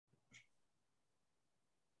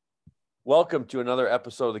Welcome to another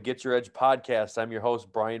episode of the Get Your Edge podcast. I'm your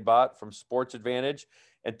host, Brian Bott from Sports Advantage.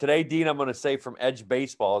 And today, Dean, I'm going to say from Edge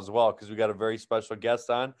Baseball as well, because we got a very special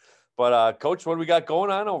guest on. But, Coach, what do we got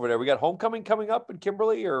going on over there? We got homecoming coming up in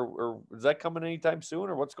Kimberly, or is that coming anytime soon,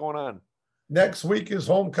 or what's going on? Next week is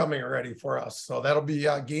homecoming already for us. So that'll be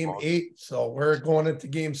game 8. So we're going into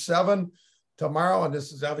game 7 tomorrow. And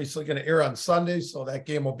this is obviously going to air on Sunday. So that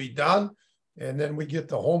game will be done. And then we get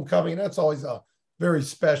to homecoming. That's always a very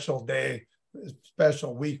special day,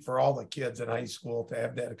 special week for all the kids in high school to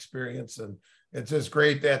have that experience. And it's just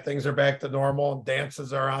great that things are back to normal and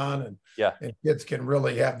dances are on and kids can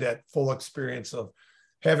really have that full experience of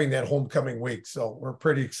having that homecoming week. So we're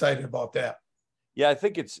pretty excited about that. Yeah, I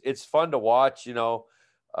think it's fun to watch,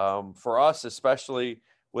 for us, especially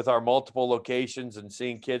with our multiple locations and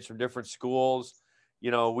seeing kids from different schools.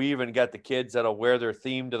 We even got the kids that'll wear their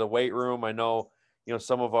theme to the weight room. I know,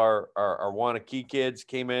 some of our Wanakee kids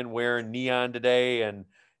came in wearing neon today and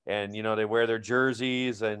they wear their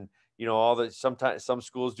jerseys and, sometimes some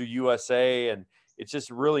schools do USA, and it's just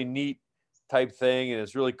a really neat type thing. And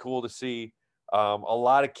it's really cool to see a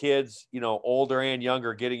lot of kids, older and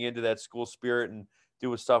younger, getting into that school spirit and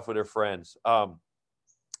doing stuff with their friends. But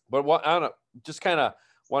I don't know, just kind of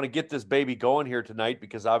want to get this baby going here tonight,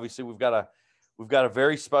 because obviously we've got a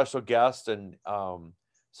very special guest and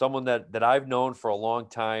someone that I've known for a long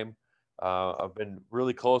time. I've been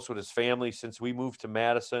really close with his family since we moved to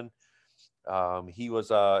Madison. He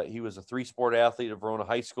was a 3-sport athlete at Verona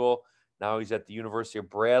High School. Now he's at the University of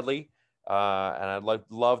Bradley. And I'd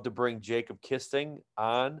love to bring Jacob Kisting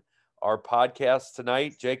on our podcast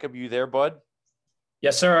tonight. Jacob, you there, bud?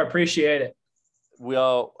 Yes, sir. I appreciate it.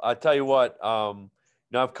 Well, I tell you what,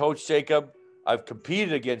 I've coached Jacob. I've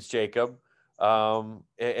competed against Jacob.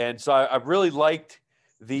 And so I've really liked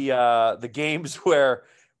the games where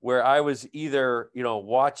I was either,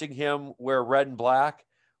 watching him wear red and black,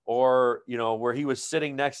 or, where he was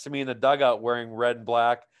sitting next to me in the dugout wearing red and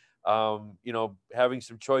black. Having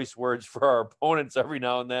some choice words for our opponents every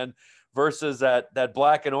now and then, versus that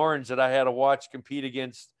black and orange that I had to watch compete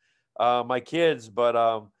against my kids.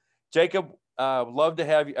 But Jacob, love to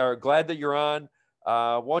have you, or glad that you're on.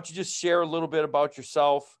 Why don't you just share a little bit about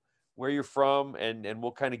yourself, where you're from, and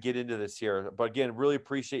we'll kind of get into this here. But again, really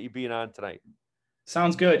appreciate you being on tonight.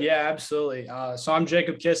 Sounds good. Yeah, absolutely. So I'm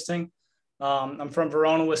Jacob Kisting. I'm from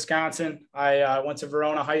Verona, Wisconsin. I went to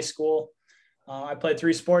Verona High School. I played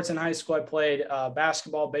 3 sports in high school. I played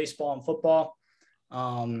basketball, baseball, and football.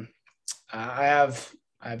 I have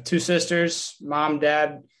 2 sisters, mom,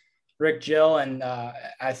 dad, Rick, Jill, and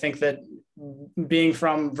I think that being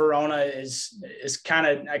from Verona is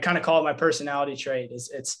I kind of call it my personality trait.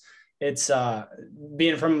 It's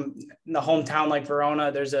being from the hometown like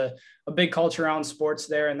Verona. There's a big culture around sports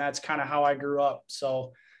there, and that's kind of how I grew up.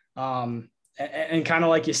 So. And kind of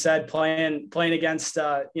like you said, playing against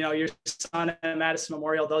your son at Madison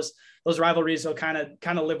Memorial, those rivalries will kind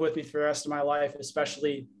of live with me for the rest of my life,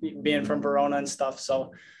 especially being from Verona and stuff.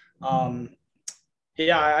 So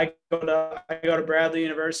I go to Bradley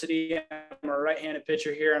University. I'm a right-handed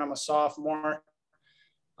pitcher here, and I'm a sophomore.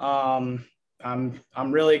 I'm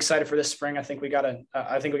really excited for this spring. I think we got a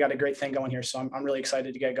great thing going here. So I'm really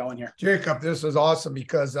excited to get going here. Jacob, this is awesome,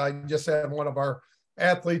 because I just had one of our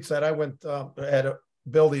athletes that I went had a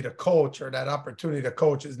ability to coach, or that opportunity to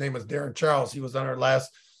coach. His name was Darren Charles. He was on our last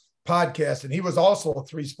podcast, and he was also a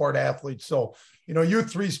 3-sport athlete. So, you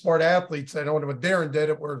 3-sport athletes, I know when Darren did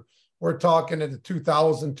it, we're talking in the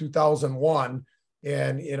 2000, 2001.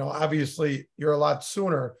 And, obviously you're a lot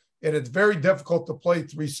sooner, and it's very difficult to play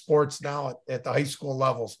 3 sports now at the high school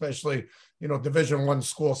level, especially, Division I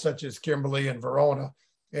schools such as Kimberly and Verona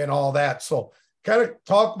and all that. So kind of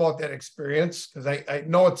talk about that experience, because I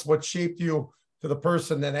know it's what shaped you to the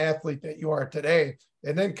person and athlete that you are today.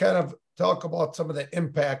 And then kind of talk about some of the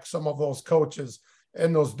impact some of those coaches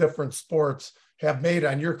and those different sports have made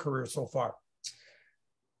on your career so far.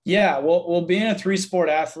 Yeah, well, being a 3-sport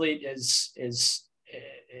athlete is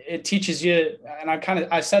it teaches you, and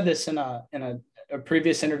I said this in a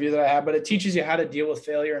previous interview that I had, but it teaches you how to deal with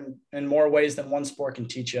failure in more ways than one sport can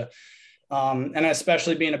teach you. And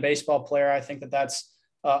especially being a baseball player, I think that's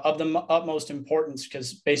of the utmost importance,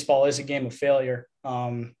 because baseball is a game of failure.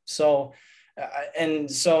 So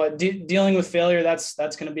dealing with failure, that's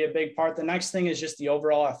going to be a big part. The next thing is just the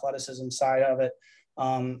overall athleticism side of it.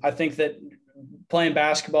 I think that playing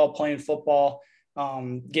basketball, playing football,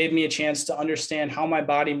 gave me a chance to understand how my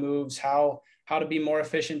body moves, how to be more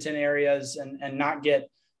efficient in areas, and not get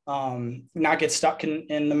stuck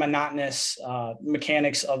in the monotonous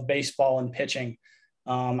mechanics of baseball and pitching.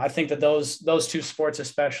 I think that those two sports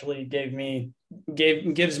especially gives me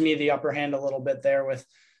the upper hand a little bit there with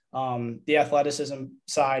the athleticism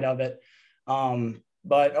side of it.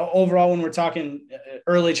 But overall, when we're talking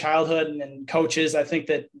early childhood and coaches, I think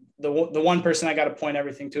that the one person I got to point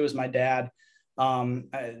everything to is my dad.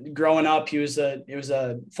 Growing up, he was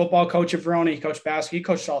a football coach at Verona. He coached basketball. He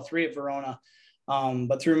coached all three at Verona.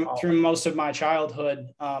 But through most of my childhood,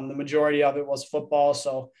 the majority of it was football.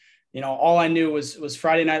 So, all I knew was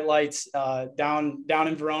Friday Night Lights down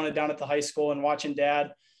in Verona, down at the high school, and watching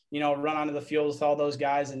Dad, run onto the field with all those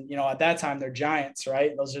guys. And, at that time they're giants,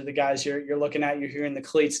 right? Those are the guys you're looking at, you're hearing the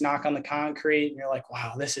cleats knock on the concrete, and you're like,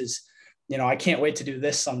 wow, this is, I can't wait to do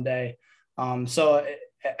this someday. So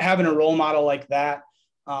having a role model like that,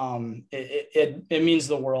 it means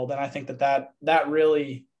the world. And I think that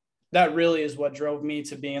really is what drove me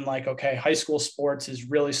to being like, okay, high school sports is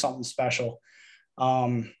really something special.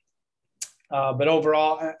 But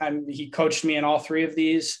overall, he coached me in all three of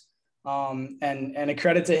these. And a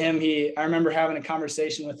credit to him, I remember having a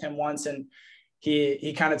conversation with him once, and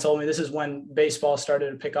he kind of told me, this is when baseball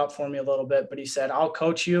started to pick up for me a little bit, but he said, I'll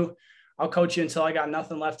coach you until I got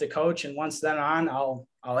nothing left to coach. And once then on, I'll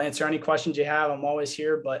answer any questions you have. I'm always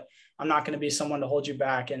here, but I'm not going to be someone to hold you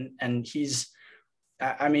back. And he's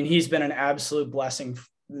been an absolute blessing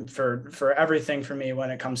for everything for me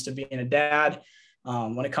when it comes to being a dad,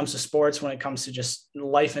 when it comes to sports, when it comes to just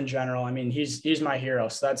life in general. I mean, he's my hero.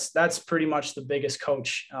 So that's pretty much the biggest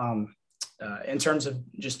coach in terms of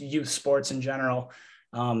just youth sports in general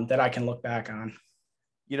that I can look back on.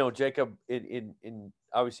 Jacob, in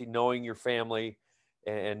obviously knowing your family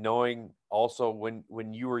and knowing also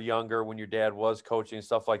when you were younger, when your dad was coaching and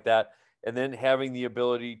stuff like that, and then having the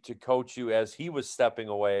ability to coach you as he was stepping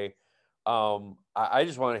away. I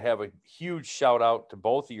just want to have a huge shout out to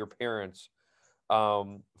both of your parents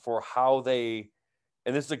for how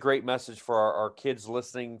and this is a great message for our kids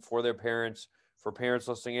listening, for their parents, for parents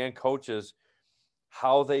listening, and coaches,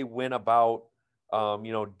 how they went about,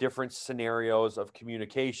 different scenarios of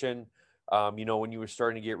communication. When you were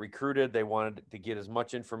starting to get recruited, they wanted to get as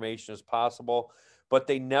much information as possible, but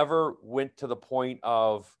they never went to the point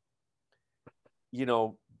of,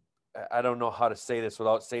 I don't know how to say this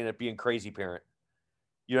without saying it, being crazy parent.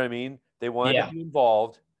 You know what I mean? They wanted to be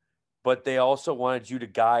involved, but they also wanted you to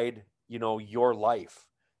guide, your life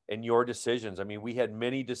and your decisions. I mean, we had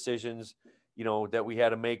many decisions, that we had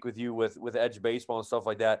to make with you with Edge Baseball and stuff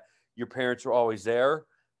like that. Your parents were always there.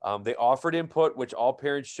 They offered input, which all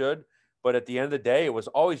parents should, but at the end of the day, it was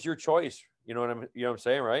always your choice. You know what I'm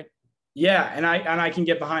saying? Right. Yeah. And I can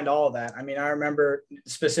get behind all of that. I mean, I remember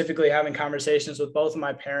specifically having conversations with both of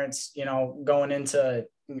my parents, going into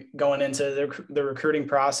the recruiting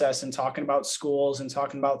process and talking about schools and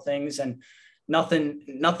talking about things, and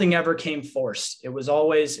nothing ever came forced. It was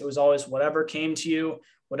always whatever came to you,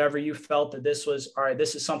 whatever you felt that this was, all right,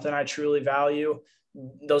 this is something I truly value.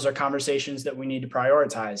 Those are conversations that we need to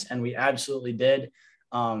prioritize. And we absolutely did.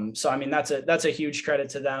 So, I mean, that's a huge credit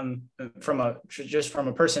to them from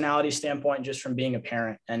a personality standpoint, just from being a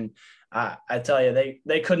parent. And I tell you,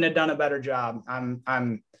 they couldn't have done a better job.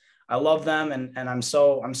 I love them. And I'm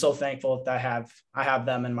so thankful that I have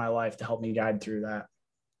them in my life to help me guide through that.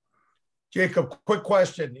 Jacob, quick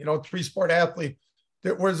question, 3-sport athlete,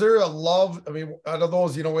 was there a love? I mean, out of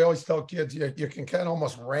those, we always tell kids, you can kind of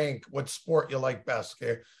almost rank what sport you like best.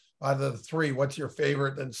 Okay. Out of the three, what's your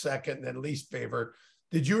favorite, then second, then least favorite?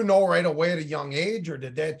 Did you know right away at a young age, or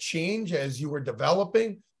did that change as you were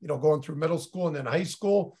developing, going through middle school and then high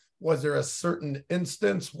school? Was there a certain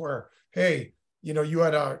instance where, hey, you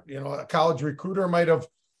had a college recruiter might have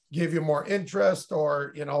gave you more interest,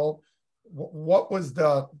 or, what was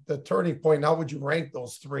the turning point? How would you rank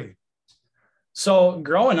those three? So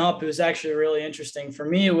growing up, it was actually really interesting. For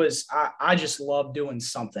me, it was, I just loved doing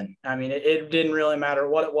something. I mean, it didn't really matter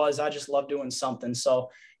what it was. I just loved doing something. So,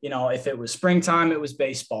 if it was springtime, it was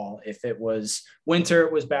baseball. If it was winter,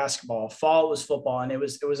 it was basketball. Fall, it was football. And it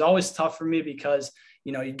was always tough for me because,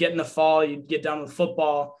 you'd get in the fall, you'd get done with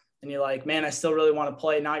football, and you're like, man, I still really want to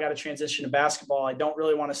play. Now I got to transition to basketball. I don't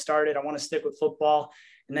really want to start it. I want to stick with football.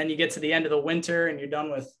 And then you get to the end of the winter and you're done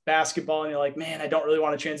with basketball and you're like, man, I don't really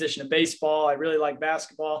want to transition to baseball. I really like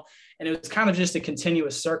basketball. And it was kind of just a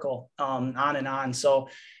continuous circle on and on. So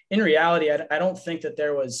in reality, I don't think that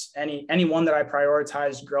there was any one that I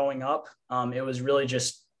prioritized growing up. It was really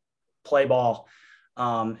just play ball.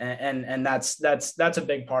 And that's a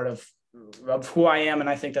big part of who I am. And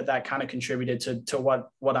I think that kind of contributed to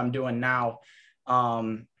what I'm doing now.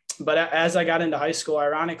 But as I got into high school,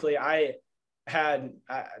 ironically,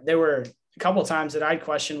 there were a couple of times that I'd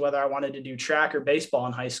questioned whether I wanted to do track or baseball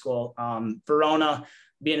in high school. Verona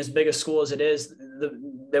being as big a school as it is,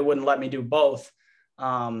 they wouldn't let me do both.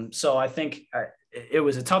 So I think it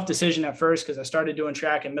was a tough decision at first because I started doing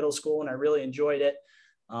track in middle school and I really enjoyed it.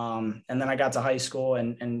 And then I got to high school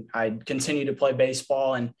and I continued to play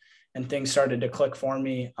baseball and things started to click for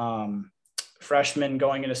me. Freshman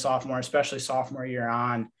going into sophomore, especially sophomore year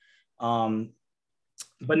on.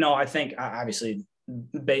 But no, I think obviously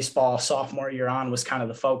baseball sophomore year on was kind of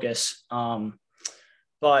the focus.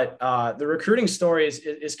 But the recruiting story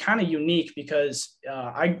is kind of unique because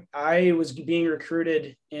I was being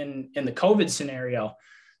recruited in the COVID scenario.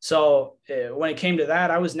 So when it came to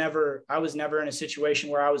that, I was never in a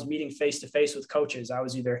situation where I was meeting face-to-face with coaches. I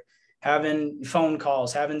was either having phone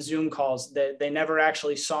calls, having Zoom calls. They never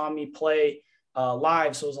actually saw me play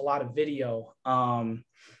live. So it was a lot of video.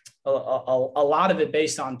 A lot of it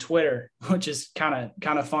based on Twitter, which is kind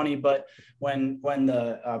of funny. But when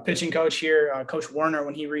the pitching coach here, Coach Warner,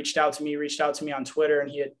 when he reached out to me on Twitter, and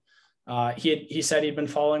he said he'd been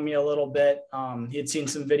following me a little bit. He had seen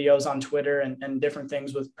some videos on Twitter and different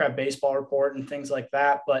things with Prep Baseball Report and things like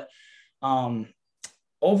that. But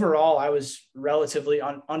overall, I was relatively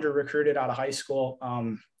under recruited out of high school.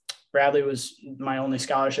 Bradley was my only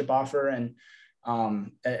scholarship offer, and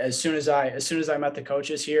as soon as I met the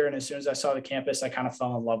coaches here and as soon as I saw the campus, I kind of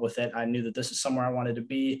fell in love with it. I knew that this is somewhere I wanted to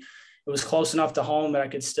be. It was close enough to home that I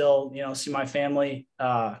could still, see my family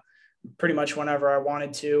pretty much whenever I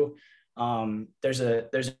wanted to. There's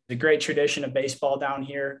a great tradition of baseball down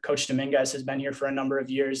here. Coach Dominguez has been here for a number of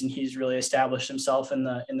years and he's really established himself in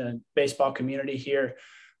the baseball community here.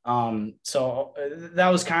 So that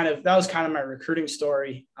was kind of my recruiting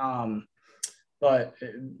story. But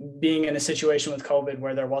being in a situation with COVID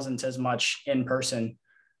where there wasn't as much in-person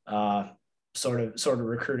sort of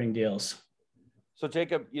recruiting deals. So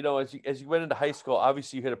Jacob, as you went into high school,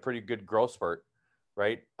 obviously you hit a pretty good growth spurt,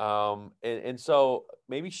 right? And so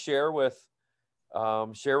maybe share with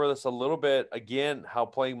us a little bit again how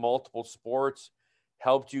playing multiple sports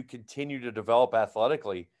helped you continue to develop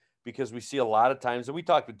athletically, because we see a lot of times, and we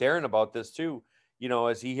talked with Darren about this too,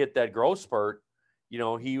 as he hit that growth spurt,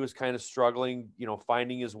 he was kind of struggling,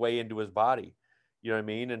 finding his way into his body, you know what I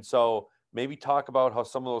mean? And so maybe talk about how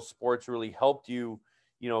some of those sports really helped you,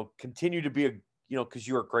 continue to be because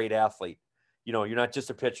you're a great athlete, you're not just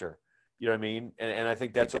a pitcher, you know what I mean? And I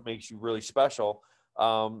think that's what makes you really special.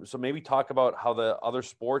 So maybe talk about how the other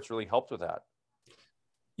sports really helped with that.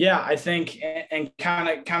 Yeah, I think, and kind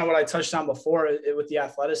of what I touched on before with the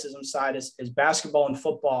athleticism side is basketball and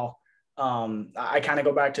football. I kind of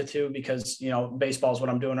go back to two because, baseball is what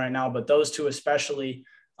I'm doing right now, but those two, especially,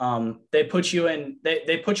 they put you in,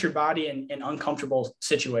 they put your body in uncomfortable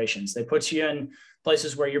situations. They put you in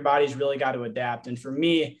places where your body's really got to adapt. And for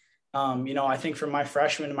me, I think from my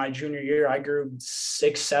freshman to my junior year, I grew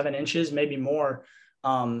 6-7 inches, maybe more.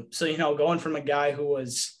 So, going from a guy who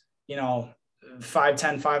was,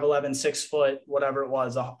 5'10", 5'11", 6 foot, whatever it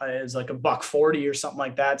was like $140 or something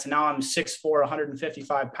like that. So now I'm 6'4",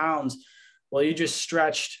 155 pounds. Well, you just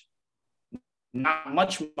stretched not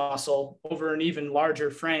much muscle over an even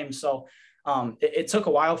larger frame. So it took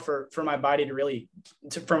a while for my body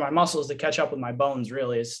for my muscles to catch up with my bones,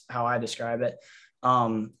 really is how I describe it.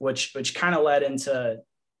 Which kind of led into,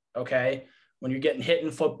 okay, when you're getting hit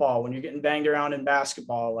in football, when you're getting banged around in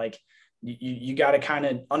basketball, like you got to kind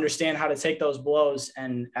of understand how to take those blows.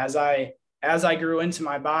 And as I grew into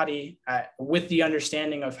my body with the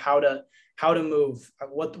understanding of how to move,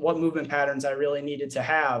 what movement patterns I really needed to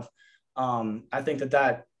have, I think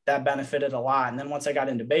that benefited a lot. And then once I got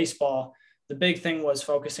into baseball, the big thing was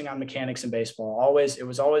focusing on mechanics in baseball. It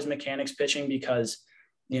was always mechanics pitching because,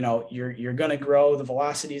 you're going to grow, the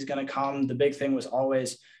velocity is going to come. The big thing was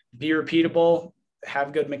always be repeatable,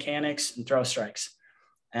 have good mechanics, and throw strikes.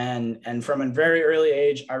 And from a very early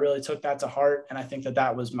age, I really took that to heart. And I think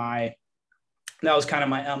that was kind of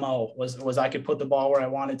my MO was I could put the ball where I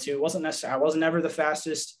wanted to. I wasn't ever the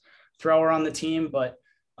fastest thrower on the team, but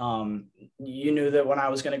you knew that when I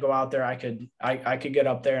was going to go out there, I could get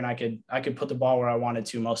up there and I could put the ball where I wanted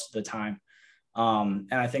to most of the time.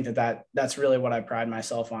 And I think that's really what I pride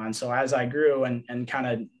myself on. So as I grew and kind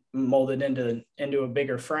of molded into a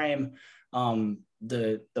bigger frame,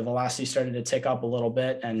 the velocity started to tick up a little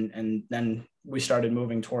bit and then we started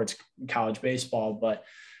moving towards college baseball. But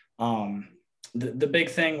the big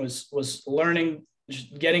thing was learning,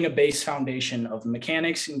 just getting a base foundation of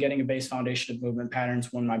mechanics and getting a base foundation of movement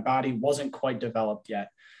patterns when my body wasn't quite developed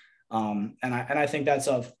yet. And I think that's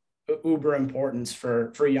of uber importance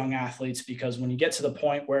for young athletes, because when you get to the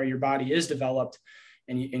point where your body is developed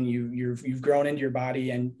you've grown into your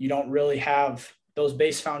body, and you don't really have those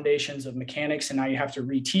base foundations of mechanics, and now you have to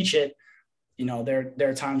reteach it. There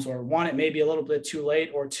are times where, one, it may be a little bit too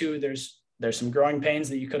late, or two, there's some growing pains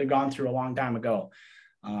that you could have gone through a long time ago.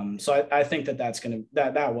 So I think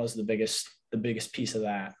that was the biggest piece of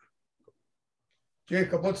that.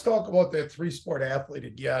 Jacob, let's talk about that 3-sport athlete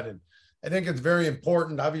again. And I think it's very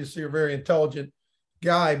important. Obviously, you're a very intelligent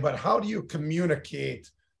guy, but how do you communicate,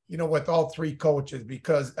 with all 3 coaches?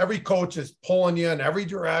 Because every coach is pulling you in every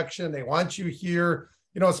direction. They want you here,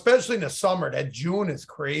 especially in the summer. That June is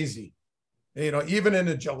crazy. Even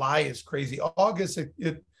into July is crazy. August,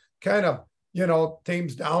 it kind of,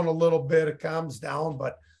 tames down a little bit. It calms down.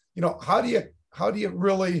 But, how do you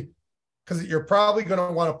really, because you're probably going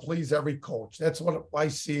to want to please every coach. That's what I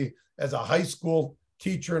see as a high school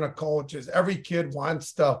teacher and a coach, is every kid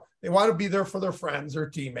they want to be there for their friends or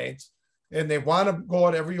teammates, and they want to go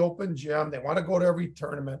at every open gym. They want to go to every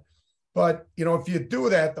tournament. But, if you do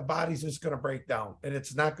that, the body's just going to break down, and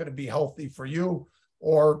it's not going to be healthy for you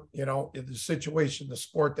or, in the situation, the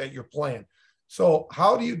sport that you're playing. So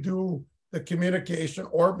how do you do the communication?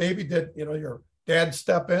 Or maybe did, your dad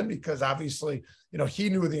step in, because obviously, he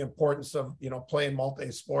knew the importance of, playing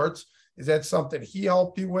multi-sports. Is that something he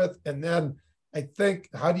helped you with? And then I think,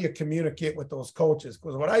 how do you communicate with those coaches?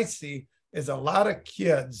 Because what I see is a lot of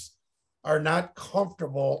kids are not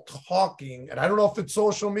comfortable talking. And I don't know if it's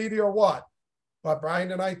social media or what, but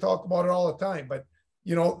Brian and I talk about it all the time. But,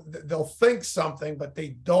 they'll think something, but they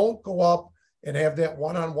don't go up and have that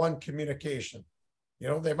one-on-one communication.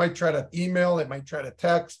 They might try to email, they might try to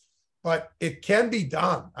text, but it can be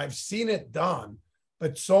done. I've seen it done,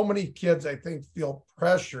 but so many kids, I think, feel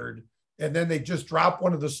pressured, and then they just drop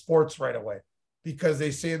one of the sports right away because they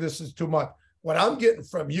say this is too much. What I'm getting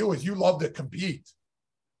from you is you love to compete.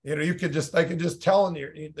 I can just tell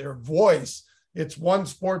in their voice, it's one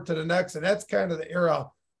sport to the next. And that's kind of the era,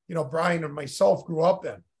 Brian and myself grew up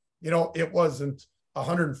in. It wasn't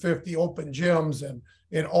 150 open gyms and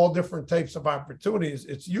in all different types of opportunities.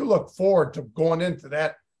 It's you look forward to going into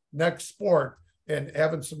that next sport and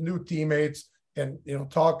having some new teammates and,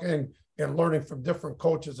 talking and learning from different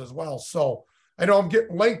coaches as well. So I know I'm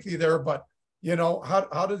getting lengthy there, but,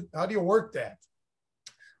 how do you work that?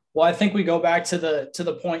 Well, I think we go back to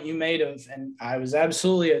the point you made of, and I was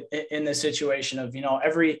absolutely in this situation of,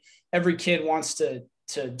 every kid wants to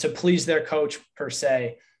please their coach per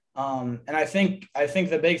se. And I think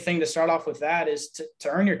the big thing to start off with that is to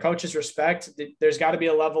earn your coach's respect. There's got to be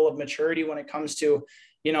a level of maturity when it comes to,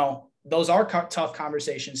 those are tough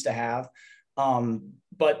conversations to have.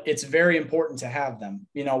 But it's very important to have them,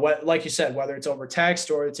 like you said, whether it's over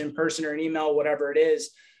text or it's in person or an email, whatever it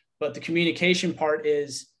is. But the communication part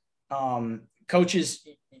is, coaches,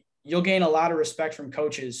 you'll gain a lot of respect from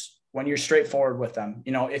coaches when you're straightforward with them.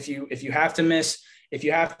 If you have to miss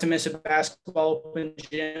a basketball open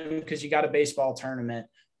gym because you got a baseball tournament,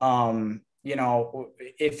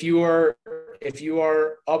 if you are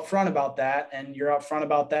upfront about that, and you're upfront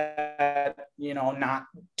about that, not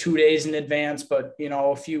 2 days in advance, but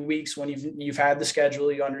a few weeks when you've had the schedule,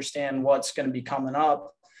 you understand what's going to be coming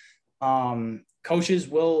up. Coaches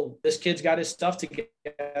will, this kid's got his stuff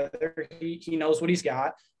together. He knows what he's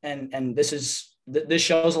got. And this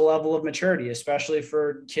shows a level of maturity, especially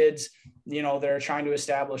for kids, they're trying to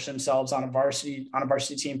establish themselves on a varsity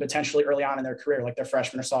team, potentially early on in their career, like their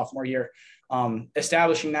freshman or sophomore year.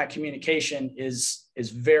 Establishing that communication is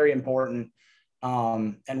very important,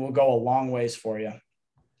 and will go a long ways for you.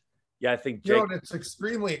 Yeah, I think, it's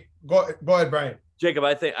extremely, go ahead, Brian. Jacob,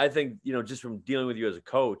 I think, just from dealing with you as a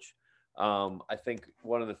coach, I think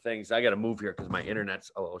one of the things, I got to move here because my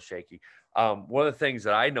internet's a little shaky. One of the things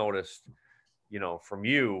that I noticed, from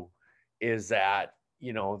you is that,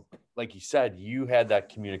 like you said, you had that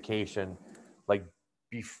communication like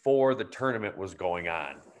before the tournament was going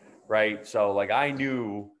on, right? So like I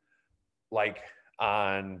knew like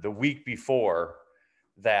on the week before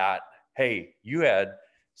that, hey, you had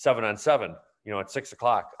 7-on-7, at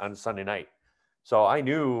 6:00 on Sunday night. So I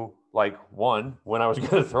knew like one, when I was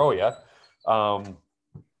going to throw you,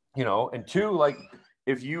 and two, like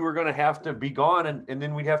if you were going to have to be gone and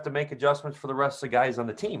then we'd have to make adjustments for the rest of the guys on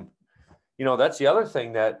the team. That's the other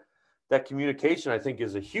thing that communication I think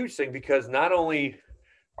is a huge thing, because not only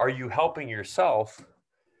are you helping yourself,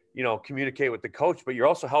 communicate with the coach, but you're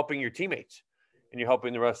also helping your teammates and you're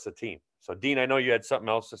helping the rest of the team. So Dean, I know you had something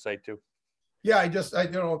else to say too. Yeah, I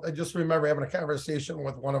just remember having a conversation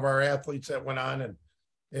with one of our athletes that went on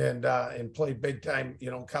and played big time,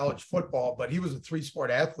 college football, but he was a 3-sport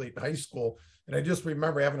athlete in high school. And I just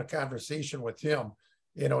remember having a conversation with him,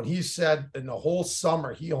 and he said in the whole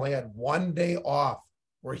summer, he only had 1 day off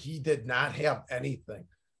where he did not have anything.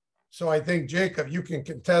 So I think, Jacob, you can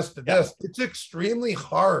contest to this. It's extremely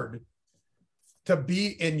hard to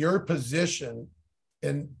be in your position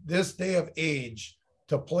in this day of age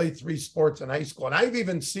to play 3 sports in high school. And I've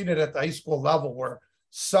even seen it at the high school level where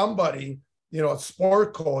somebody, a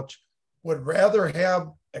sport coach would rather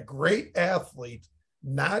have a great athlete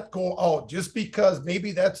not go out just because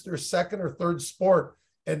maybe that's their second or third sport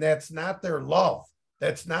and that's not their love.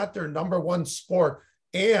 That's not their number one sport.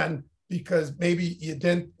 And because maybe you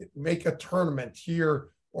didn't make a tournament here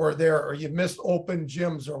or there, or you missed open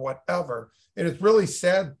gyms or whatever. And it's really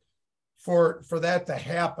sad for that to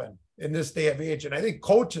happen in this day of age. And I think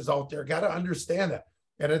coaches out there got to understand that.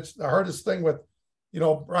 And it's the hardest thing with,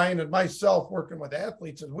 Brian and myself working with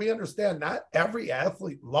athletes is we understand not every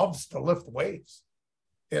athlete loves to lift weights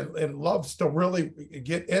and loves to really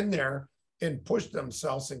get in there and push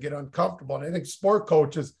themselves and get uncomfortable. And I think sport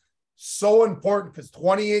coaches so important because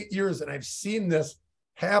 28 years, and I've seen this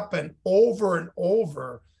happen over and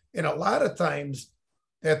over. And a lot of times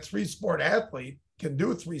that 3-sport athlete can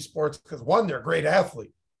do 3 sports because one, they're a great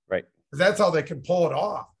athlete. Right. That's how they can pull it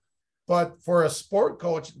off. But for a sport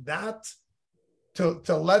coach, not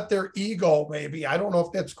to let their ego, maybe, I don't know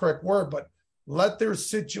if that's the correct word, but let their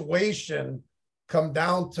situation come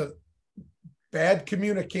down to bad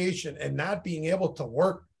communication and not being able to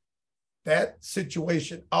work that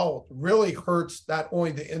situation out really hurts not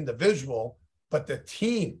only the individual, but the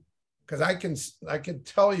team. Because I can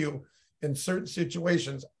tell you in certain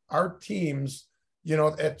situations, our teams,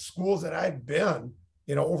 at schools that I've been,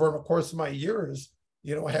 over the course of my years,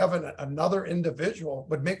 having another individual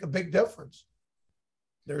would make a big difference.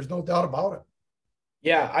 There's no doubt about it.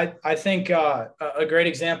 Yeah, I think a great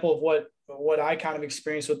example of what I kind of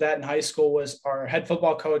experienced with that in high school was our head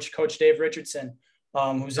football coach, Coach Dave Richardson,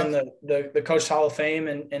 who's in the Coach Hall of Fame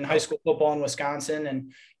in high school football in Wisconsin.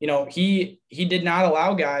 And, he did not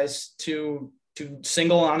allow guys to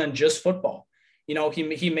single on in just football.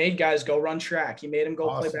 He made guys go run track. He made them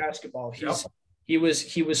go play basketball. He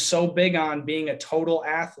was so big on being a total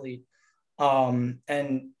athlete.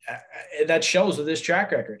 And that shows with his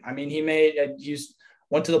track record. I mean, he's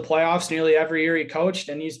went to the playoffs nearly every year he coached,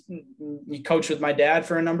 and he coached with my dad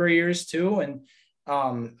for a number of years too. And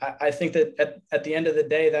I think that at the end of the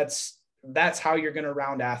day, that's how you're going to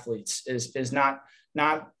round athletes is not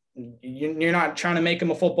you're not trying to make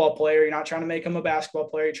him a football player. You're not trying to make him a basketball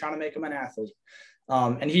player. You're trying to make him an athlete.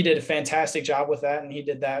 And he did a fantastic job with that. And he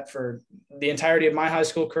did that for the entirety of my high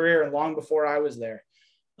school career and long before I was there.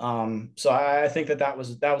 So I think that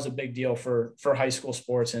was a big deal for high school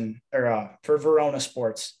sports for Verona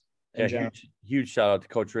sports. Huge shout out to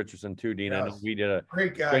Coach Richardson too, Dean. Yes. I know we did a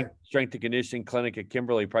great guy strength and conditioning clinic at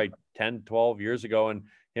Kimberly probably 10, 12 years ago. And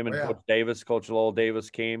him and Coach Lowell Davis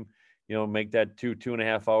came, make that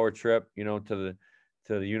 2.5 hour trip, to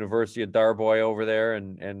the University of Darboy over there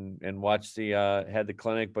and watch had the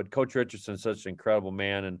clinic. But Coach Richardson's such an incredible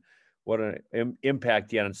man, and what an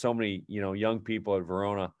impact he had on so many, young people at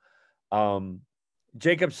Verona.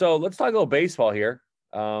 Jacob, so let's talk a little baseball here.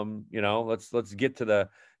 Let's get to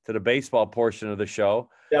the baseball portion of the show.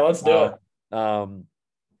 Yeah, let's do it.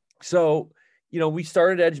 So, we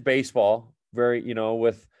started Edge Baseball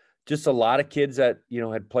with just a lot of kids that,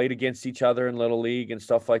 had played against each other in Little League and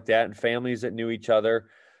stuff like that, and families that knew each other.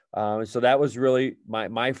 So that was really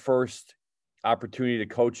my first opportunity to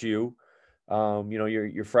coach you.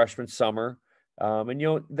 Your freshman summer. And,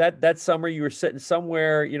 that summer you were sitting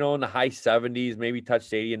somewhere, in the high 70s, maybe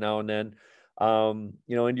touched 80 now and then.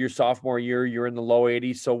 Into your sophomore year, you're in the low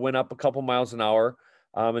 80s. So went up a couple miles an hour.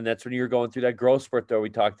 And that's when you were going through that growth spurt that we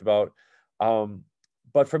talked about.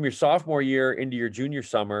 But from your sophomore year into your junior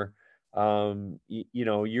summer,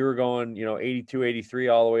 you were going, 82, 83,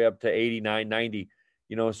 all the way up to 89, 90,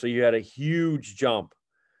 so you had a huge jump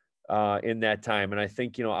in that time. And I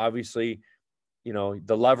think, obviously,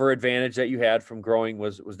 the lever advantage that you had from growing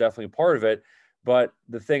was definitely a part of it. But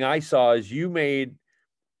the thing I saw is you made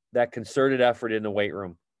that concerted effort in the weight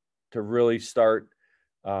room to really start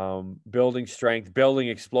building strength, building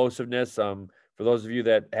explosiveness. For those of you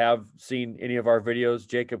that have seen any of our videos,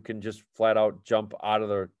 Jacob can just flat out jump out of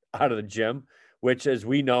the gym, which, as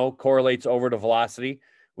we know, correlates over to velocity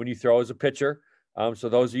when you throw as a pitcher. So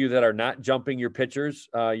those of you that are not jumping your pitchers,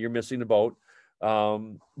 you're missing the boat.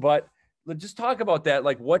 But let's just talk about that.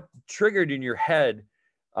 Like, what triggered in your head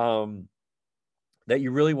that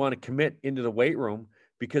you really want to commit into the weight room?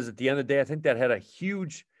 Because at the end of the day, I think that had a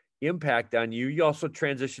huge impact on you. You also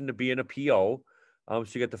transitioned to being a PO. So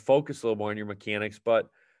you got to focus a little more on your mechanics. But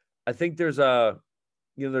I think there's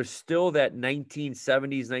still that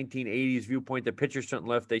 1970s, 1980s viewpoint that pitchers shouldn't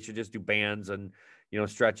lift. They should just do bands and,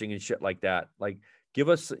 stretching and shit like that. Like, give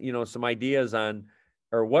us, some ideas on,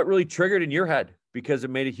 or what really triggered in your head, because it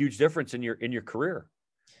made a huge difference in your career.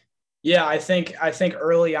 Yeah, I think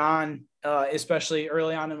early on, especially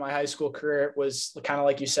early on in my high school career, it was kind of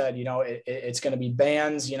like you said, it's going to be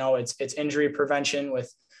bands, it's injury prevention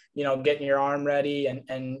with, getting your arm ready,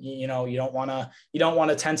 and you don't want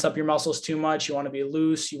to tense up your muscles too much. You want to be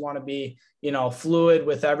loose. You want to be, fluid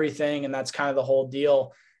with everything. And that's kind of the whole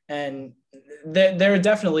deal. And there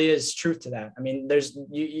definitely is truth to that. I mean,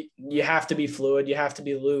 you have to be fluid, you have to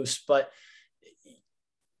be loose, but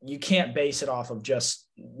you can't base it off of just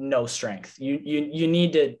no strength.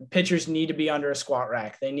 Pitchers need to be under a squat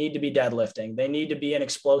rack. They need to be deadlifting. They need to be in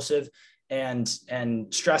explosive and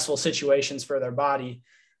stressful situations for their body.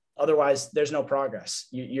 Otherwise there's no progress.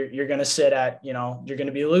 You're going to sit at, you're going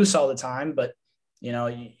to be loose all the time, but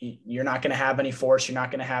you're not going to have any force. You're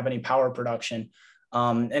not going to have any power production.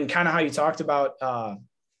 And kind of how you talked about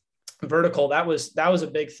vertical, that was a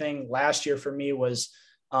big thing last year for me, was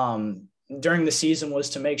during the season,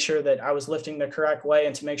 was to make sure that I was lifting the correct way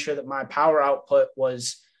and to make sure that my power output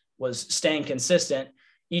was staying consistent.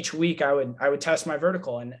 Each week I would test my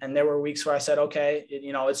vertical, and there were weeks where I said, okay,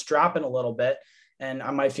 it's dropping a little bit and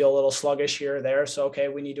I might feel a little sluggish here or there. So, okay,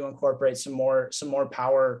 we need to incorporate some more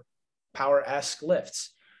power-esque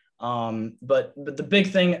lifts. But the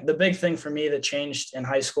big thing for me that changed in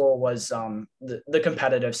high school was the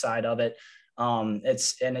competitive side of it.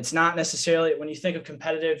 It's not necessarily, when you think of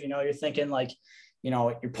competitive, you're thinking like,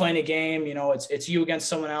 you're playing a game, it's you against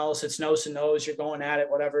someone else, it's nose to nose, you're going at it,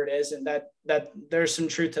 whatever it is. And that there's some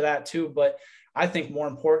truth to that too. But I think more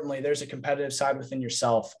importantly, there's a competitive side within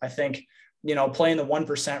yourself. I think, playing the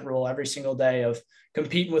 1% rule every single day of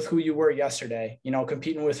competing with who you were yesterday,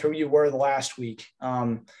 competing with who you were the last week.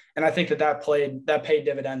 And I think that paid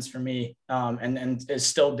dividends for me, and is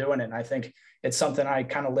still doing it. And I think it's something I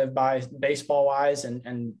kind of live by baseball wise.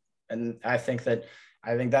 And I think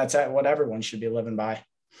that's what everyone should be living by.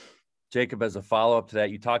 Jacob, as a follow-up to that,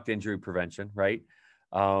 you talked injury prevention, right?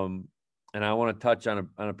 And I want to touch on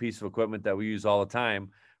a piece of equipment that we use all the time,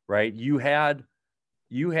 right? You had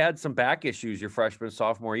some back issues your freshman,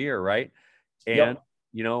 sophomore year, right? And,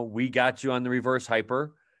 yep. We got you on the reverse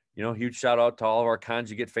hyper, huge shout out to all of our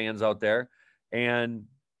conjugate fans out there. And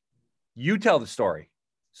you tell the story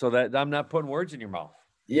so that I'm not putting words in your mouth.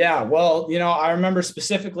 Yeah. Well, I remember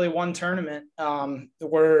specifically one tournament,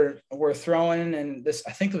 we're throwing, and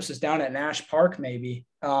I think this was down at Nash Park, maybe.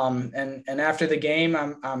 And after the game,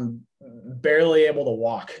 I'm barely able to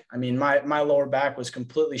walk. I mean, my lower back was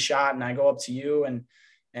completely shot, and I go up to you and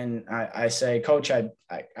I say, Coach, I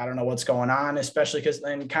don't know what's going on, especially because,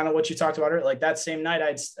 and kind of what you talked about earlier, like that same night I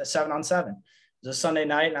had a 7-on-7. It was a Sunday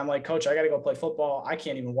night, and I'm like, Coach, I got to go play football. I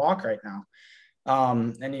can't even walk right now.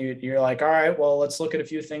 And you're like, all right, well, let's look at a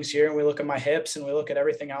few things here. And we look at my hips and we look at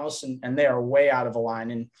everything else, and they are way out of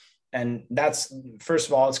line. And that's, first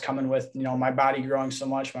of all, it's coming with, my body growing so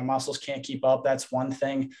much, my muscles can't keep up. That's one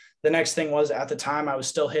thing. The next thing was, at the time I was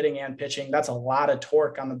still hitting and pitching. That's a lot of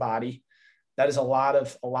torque on the body. That is a lot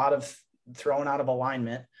of thrown out of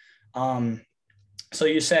alignment. So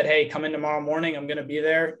you said, hey, come in tomorrow morning. I'm going to be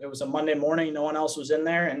there. It was a Monday morning. No one else was in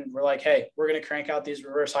there. And we're like, hey, we're going to crank out these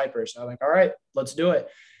reverse hypers. I'm like, all right, let's do it.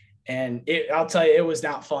 And I'll tell you, it was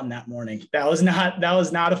not fun that morning. That was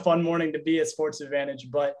not a fun morning to be at Sports Advantage.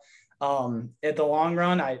 But at the long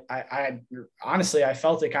run, I honestly, I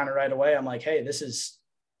felt it kind of right away. I'm like, hey,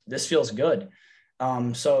 this feels good.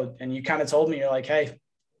 So, and you kind of told me, you're like, hey,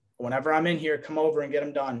 whenever I'm in here, come over and get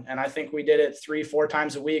them done. And I think we did it 3-4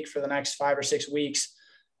 times a week for the next 5 or 6 weeks.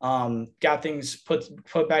 Got things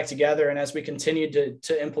put back together. And as we continued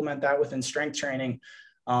to implement that within strength training,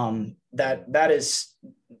 that's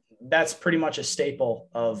pretty much a staple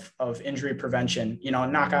of injury prevention,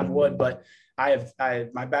 knock on wood, but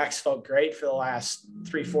my back's felt great for the last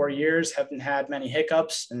 3-4 years, haven't had many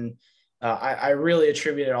hiccups. And I really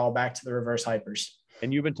attribute it all back to the reverse hypers.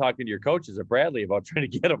 And you've been talking to your coaches at Bradley about trying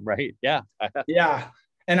to get them, right? Yeah. Yeah.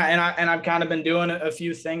 And I've kind of been doing a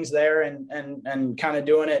few things there and kind of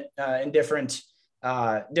doing it in different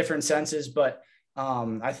senses. But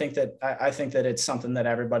I think that it's something that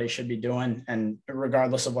everybody should be doing. And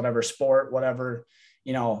regardless of whatever sport, whatever,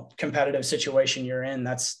 competitive situation you're in,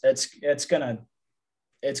 it's going to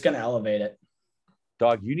elevate it.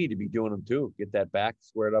 Dog, you need to be doing them too. Get that back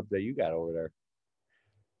squared up that you got over there.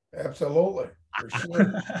 Absolutely. For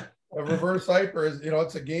sure. A reverse hyper is,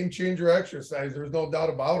 it's a game changer exercise. There's no doubt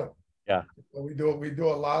about it. Yeah. So we do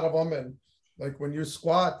a lot of them. And like when you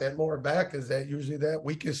squat, that lower back is usually that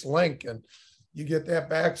weakest link, and you get that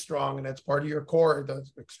back strong, and that's part of your core. The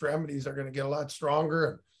extremities are going to get a lot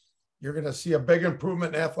stronger. And you're going to see a big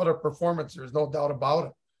improvement in athletic performance. There's no doubt about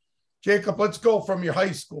it. Jacob, let's go from your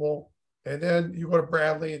high school, and then you go to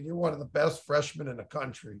Bradley, and you're one of the best freshmen in the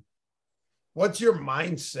country. What's your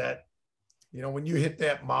mindset, when you hit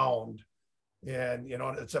that mound and,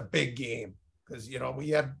 it's a big game? Because, we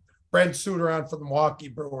had Brent Suter on for the Milwaukee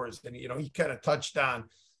Brewers, and, he kind of touched on,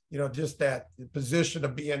 just that position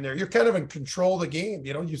of being there. You're kind of in control of the game.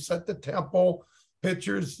 You set the tempo,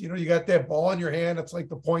 pitchers, you got that ball in your hand. It's like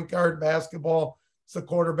the point guard basketball. It's the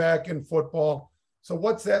quarterback in football. So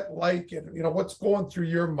what's that like? And, what's going through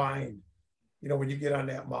your mind, when you get on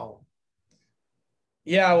that mound?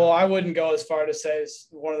 Yeah, well, I wouldn't go as far to say it's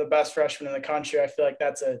one of the best freshmen in the country. I feel like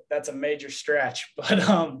that's a major stretch. But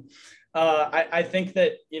I think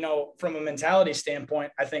that, from a mentality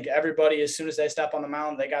standpoint, I think everybody, as soon as they step on the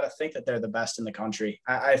mound, they got to think that they're the best in the country.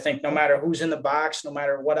 I think no matter who's in the box, no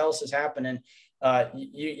matter what else is happening,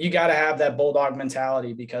 you got to have that bulldog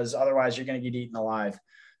mentality, because otherwise you're going to get eaten alive.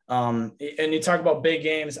 And you talk about big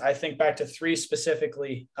games. I think back to 3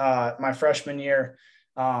 specifically. My freshman year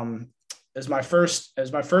is my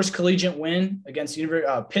first collegiate win against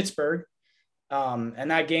Pittsburgh.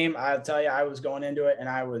 And that game, I'll tell you, I was going into it and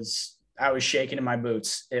I was shaking in my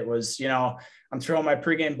boots. It was, I'm throwing my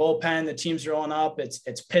pregame bullpen. The team's rolling up.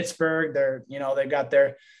 It's Pittsburgh. They've got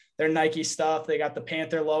their Nike stuff. They got the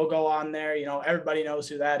Panther logo on there. Everybody knows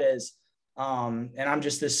who that is. And I'm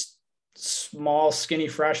just this small, skinny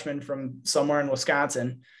freshman from somewhere in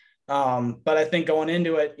Wisconsin. But I think going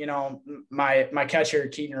into it, my catcher,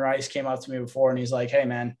 Keaton Rice, came up to me before and he's like, "Hey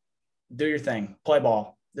man, do your thing, play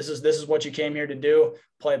ball. This is what you came here to do,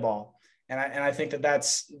 play ball." And I think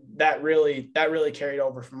that really carried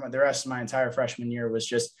over from the rest of my entire freshman year. Was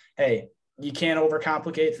just, hey, you can't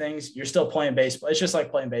overcomplicate things. You're still playing baseball. It's just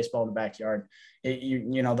like playing baseball in the backyard.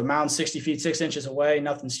 The mound's 60 feet, 6 inches away.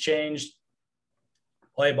 Nothing's changed.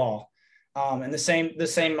 Play ball. And the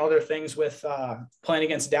same other things with playing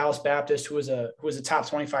against Dallas Baptist, who was a top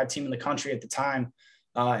 25 team in the country at the time.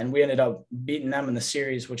 And we ended up beating them in the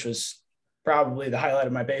series, which was probably the highlight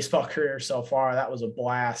of my baseball career so far. That was a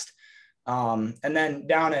blast. And then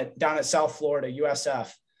down at South Florida,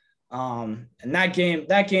 USF. And that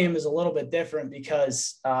game is a little bit different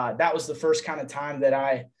because that was the first kind of time that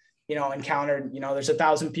I, encountered, there's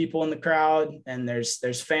 1,000 people in the crowd and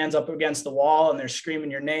there's fans up against the wall and they're screaming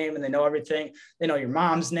your name and they know everything. They know your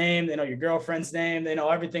mom's name. They know your girlfriend's name. They know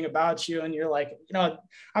everything about you. And you're like,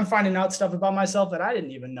 I'm finding out stuff about myself that I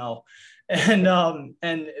didn't even know.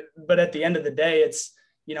 But at the end of the day, it's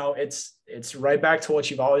right back to what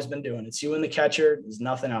you've always been doing. It's you and the catcher. There's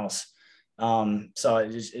nothing else. So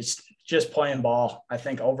it's just playing ball. I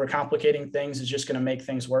think overcomplicating things is just going to make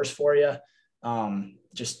things worse for you.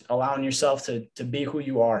 Just allowing yourself to be who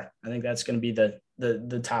you are. I think that's going to be the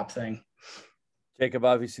top thing. Jacob,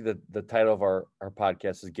 obviously the title of our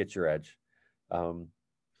podcast is Get Your Edge. So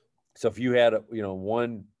if you had,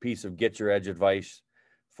 one piece of Get Your Edge advice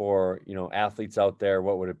for, athletes out there,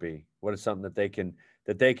 what would it be? What is something that they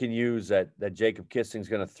can use that Jacob Kissing is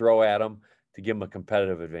going to throw at them to give them a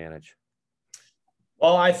competitive advantage?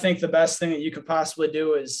 Well, I think the best thing that you could possibly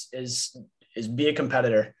do is be a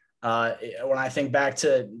competitor. When I think back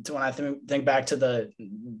to the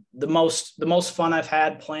most fun I've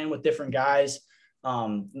had playing with different guys,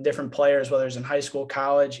 different players, whether it's in high school,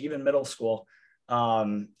 college, even middle school,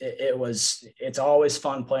 it's always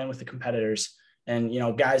fun playing with the competitors and,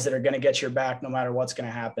 guys that are going to get your back no matter what's going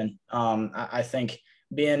to happen. I think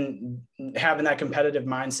having that competitive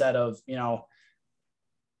mindset of,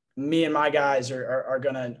 me and my guys are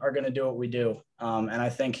gonna do what we do. And I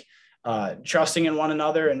think trusting in one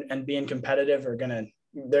another and being competitive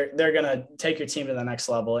they're gonna take your team to the next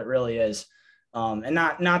level. It really is. And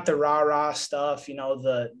not the rah-rah stuff,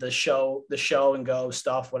 the show and go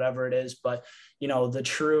stuff, whatever it is, but the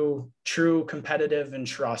true competitive and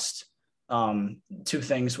trust, two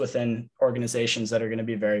things within organizations that are going to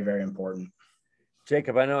be very, very important.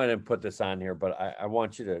 Jacob, I know I didn't put this on here, but I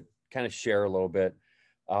want you to kind of share a little bit.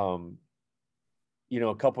 A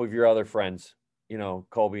couple of your other friends,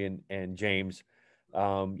 Colby and James,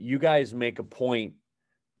 you guys make a point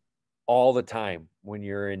all the time when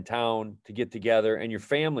you're in town to get together, and your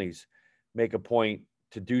families make a point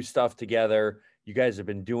to do stuff together. You guys have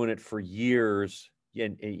been doing it for years,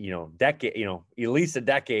 decade, at least a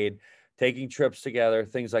decade, taking trips together,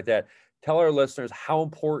 things like that. Tell our listeners how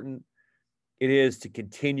important it is to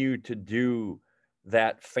continue to do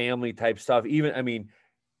that family type stuff.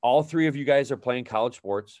 All 3 of you guys are playing college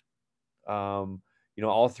sports.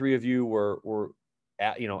 All 3 of you were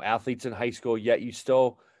athletes in high school, yet you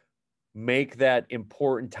still make that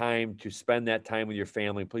important time to spend that time with your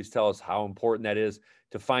family. Please tell us how important that is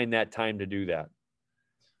to find that time to do that.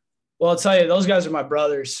 Well, I'll tell you, those guys are my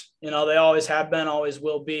brothers. You know, they always have been, always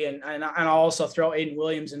will be. And I'll also throw Aiden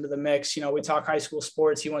Williams into the mix. You know, we talk high school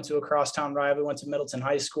sports. He went to a crosstown rival, went to Middleton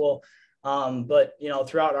High School. But, you know,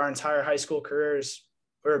 throughout our entire high school careers,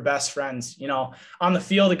 we were best friends. You know, on the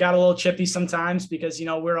field, it got a little chippy sometimes because, you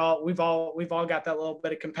know, we've all got that little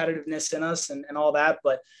bit of competitiveness in us and all that.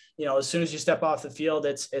 But, you know, as soon as you step off the field,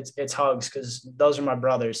 it's hugs, because those are my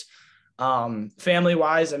brothers. Family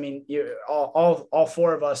wise, I mean, all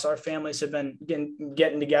four of us, our families have been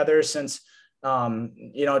getting together since,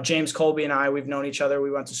 you know, James Colby and I, we've known each other.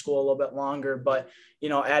 We went to school a little bit longer, but, you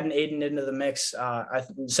know, adding Aiden into the mix,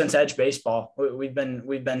 since Edge baseball, we've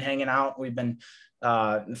been hanging out. We've been,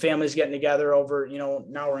 families getting together over, you know,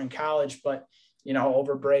 now we're in college, but, you know,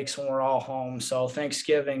 over breaks when we're all home. So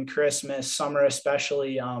Thanksgiving, Christmas, summer,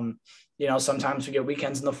 especially, you know, sometimes we get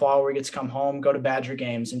weekends in the fall where we get to come home, go to Badger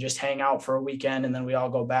games and just hang out for a weekend. And then we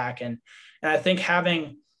all go back. And I think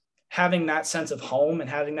having that sense of home and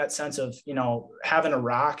having that sense of, you know, having a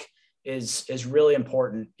rock is really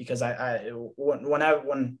important, because when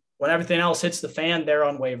everything else hits the fan, they're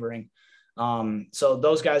unwavering. So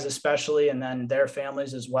those guys especially, and then their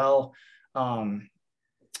families as well.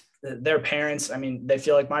 Their parents, I mean, they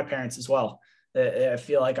feel like my parents as well. I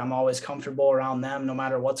feel like I'm always comfortable around them no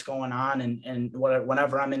matter what's going on. And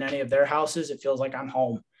whenever I'm in any of their houses, it feels like I'm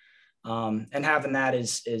home. And having that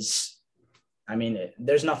is, I mean,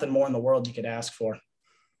 there's nothing more in the world you could ask for.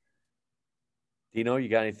 Dino, you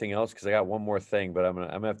got anything else? Because I got one more thing, but I'm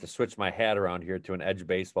gonna have to switch my hat around here to an Edge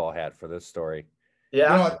baseball hat for this story.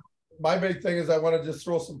 Yeah. You know, my big thing is I want to just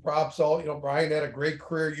throw some props out. You know, Brian had a great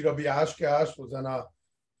career. UW Oshkosh, was on a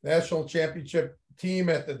national championship team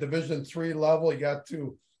at the Division III level. He got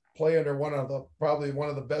to play under probably one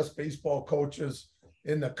of the best baseball coaches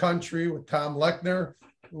in the country, with Tom Lechner,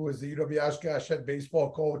 who was the UW Oshkosh head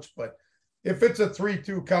baseball coach. But if it's a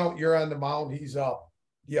 3-2 count, you're on the mound, he's up.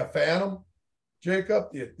 Do you fan him,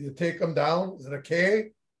 Jacob? Do you take him down? Is it a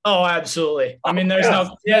K? Oh, absolutely. I mean, there's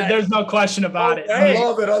no question about it. I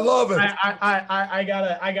love it. I love it. I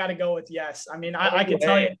gotta go with yes. I mean, I can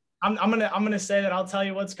tell you, I'm gonna say that I'll tell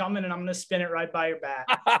you what's coming, and I'm gonna spin it right by your bat.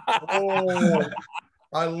 Oh,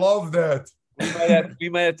 I love that. We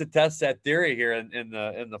might have to test that theory here in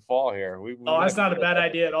the fall here. That's not a bad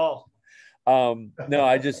idea at all. No,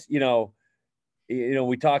 I just, you know,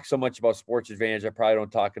 we talk so much about Sports Advantage. I probably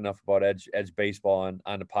don't talk enough about Edge baseball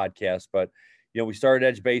on the podcast, but, you know, we started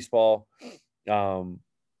Edge baseball, you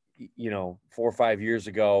know, 4 or 5 years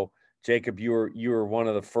ago. Jacob, you were one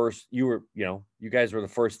of the first. You guys were the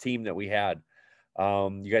first team that we had.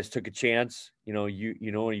 You guys took a chance. You know,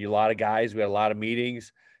 a lot of guys. We had a lot of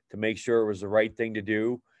meetings to make sure it was the right thing to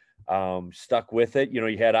do. Stuck with it. You know,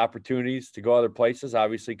 you had opportunities to go other places,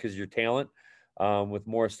 obviously, because your talent, with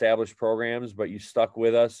more established programs, but you stuck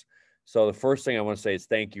with us. So the first thing I want to say is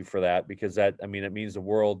thank you for that, because it means the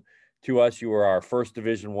world to us. You were our first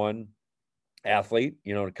Division I athlete,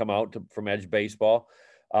 you know, to come out from Edge baseball.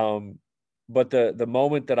 But the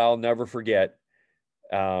moment that I'll never forget,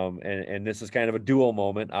 and this is kind of a dual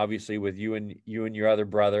moment, obviously, with you and your other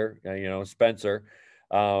brother, you know, Spencer.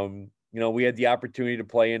 You know, we had the opportunity to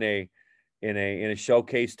play in a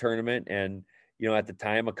showcase tournament, and, you know, at the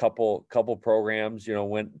time, a couple programs, you know,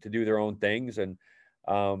 went to do their own things, and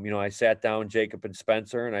you know, I sat down Jacob and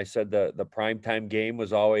Spencer, and I said the primetime game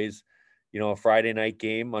was always, you know, a Friday night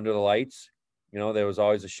game under the lights. You know, there was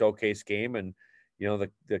always a showcase game, and, you know,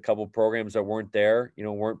 the couple programs that weren't there, you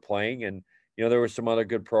know, weren't playing. And, you know, there were some other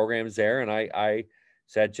good programs there. And I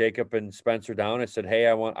sat Jacob and Spencer down. I said, hey,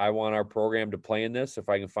 I want our program to play in this. If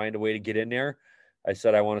I can find a way to get in there, I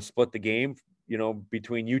said, I want to split the game, you know,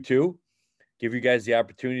 between you two, give you guys the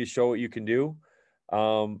opportunity to show what you can do.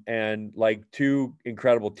 And like two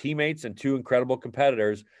incredible teammates and two incredible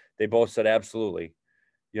competitors, they both said, absolutely.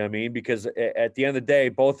 You know what I mean? Because at the end of the day,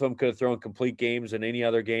 both of them could have thrown complete games in any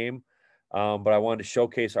other game. But I wanted to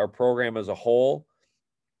showcase our program as a whole,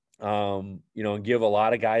 you know, and give a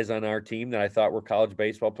lot of guys on our team that I thought were college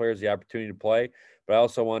baseball players the opportunity to play. But I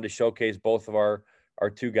also wanted to showcase both of our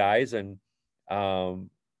two guys. And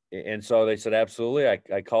so they said, absolutely.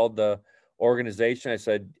 I called the organization. I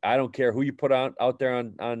said, I don't care who you put out there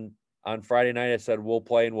on Friday night. I said, we'll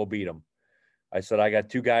play and we'll beat them. I said, I got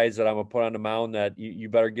two guys that I'm going to put on the mound that you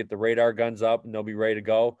better get the radar guns up and they'll be ready to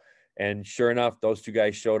go. And sure enough, those two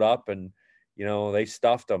guys showed up, and, you know, they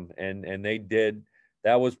stuffed them, and they did.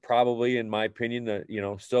 That was probably, in my opinion, you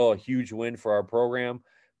know, still a huge win for our program.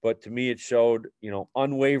 But to me, it showed, you know,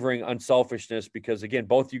 unwavering unselfishness, because, again,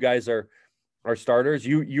 both you guys are starters.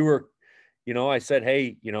 You were you know, I said,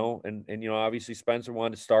 hey, you know, and you know, obviously Spencer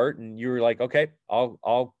wanted to start, and you were like, okay,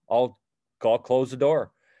 I'll close the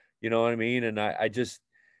door. You know what I mean? And I just,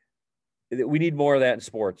 we need more of that in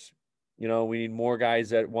sports. You know, we need more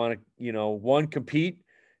guys that want to, you know, one, compete,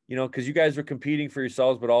 you know, because you guys are competing for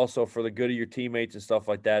yourselves, but also for the good of your teammates and stuff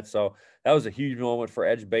like that. So that was a huge moment for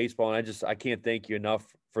Edge Baseball. And I can't thank you enough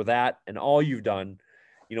for that and all you've done,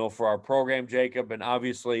 you know, for our program, Jacob. And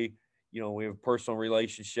obviously, you know, we have a personal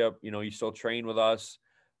relationship, you know, you still train with us.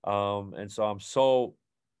 And so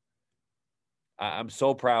I'm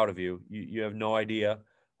so proud of you. You have no idea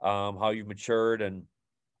how you've matured and,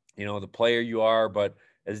 you know, the player you are. But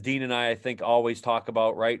as Dean and I think always talk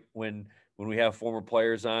about, right, when we have former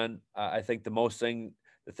players on, I think the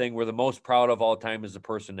thing we're the most proud of all time is the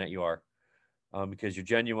person that you are, because you're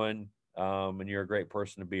genuine, and you're a great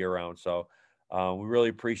person to be around. So we really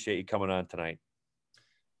appreciate you coming on tonight.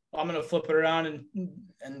 I'm going to flip it around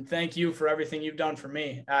and thank you for everything you've done for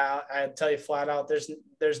me. I tell you flat out,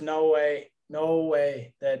 there's no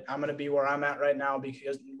way that I'm going to be where I'm at right now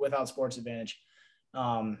because without Sports Advantage.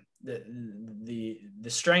 The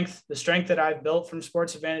strength that I've built from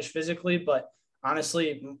Sports Advantage physically, but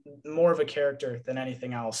honestly, more of a character than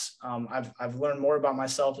anything else. I've learned more about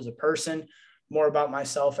myself as a person, more about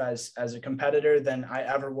myself as a competitor than I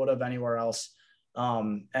ever would have anywhere else.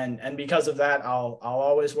 And because of that, I'll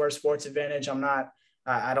always wear Sports Advantage.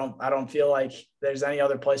 I don't feel like there's any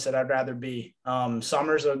other place that I'd rather be.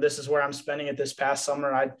 Summers, this is where I'm spending it this past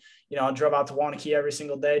summer. I drove out to Waunakee every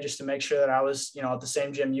single day just to make sure that I was, you know, at the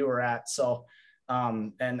same gym you were at. So,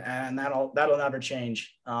 and that'll never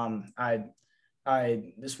change. The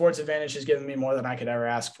Sports Advantage has given me more than I could ever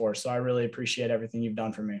ask for. So I really appreciate everything you've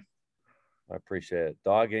done for me. I appreciate it.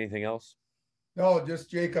 Dog, anything else? No, just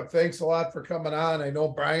Jacob. Thanks a lot for coming on. I know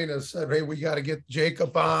Brian has said, hey, we got to get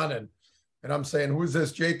Jacob on. And I'm saying, who's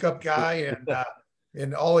this Jacob guy?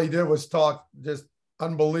 And all he did was talk just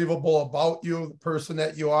unbelievable about you, the person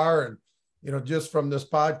that you are. And, you know, just from this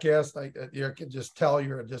podcast, you can just tell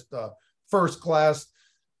you're just a first-class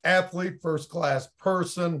athlete, first-class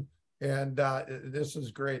person. And this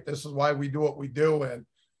is great. This is why we do what we do. And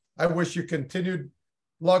I wish you continued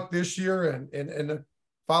luck this year and the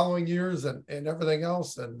following years and everything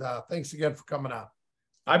else. And thanks again for coming on.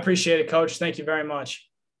 I appreciate it, Coach. Thank you very much.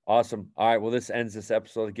 Awesome. All right. Well, this ends this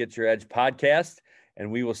episode of Get Your Edge podcast,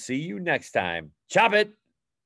 and we will see you next time. Chop it.